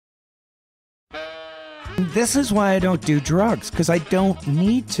This is why I don't do drugs, because I don't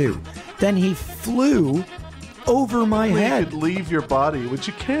need to. Then he flew over my head. You could leave your body, which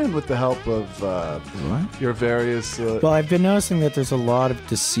you can with the help of your various... Well, I've been noticing that there's a lot of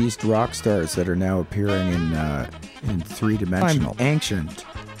deceased rock stars that are now appearing in three-dimensional. I'm ancient.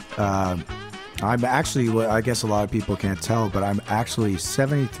 I'm actually, I guess a lot of people can't tell, but I'm actually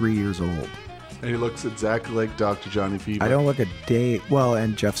 73 years old. And he looks exactly like Dr. Johnny Fever. I don't look a day... Well,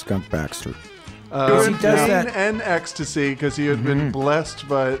 and Jeff Skunk Baxter. He does that and ecstasy because he had been blessed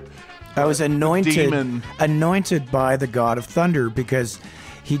by... I was anointed demon. by the god of thunder because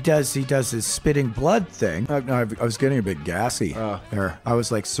he does his spitting blood thing. I was getting a bit gassy there. I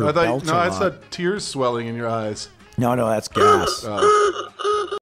was like Sir Belcher. I saw tears swelling in your eyes. No, that's gas.